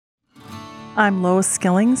I'm Lois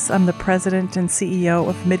Skillings. I'm the president and CEO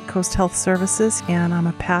of Midcoast Health Services, and I'm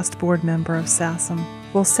a past board member of SASM.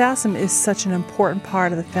 Well, SASM is such an important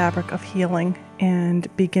part of the fabric of healing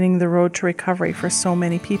and beginning the road to recovery for so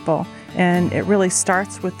many people. And it really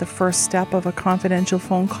starts with the first step of a confidential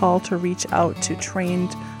phone call to reach out to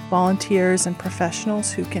trained volunteers and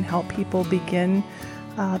professionals who can help people begin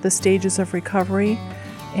the stages of recovery.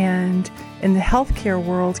 And in the healthcare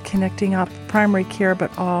world, connecting up primary care,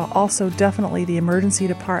 but also definitely the emergency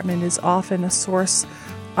department is often a source,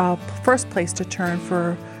 first place to turn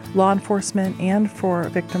for law enforcement and for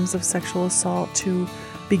victims of sexual assault to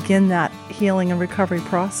begin that healing and recovery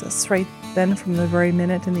process right then from the very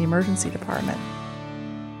minute in the emergency department.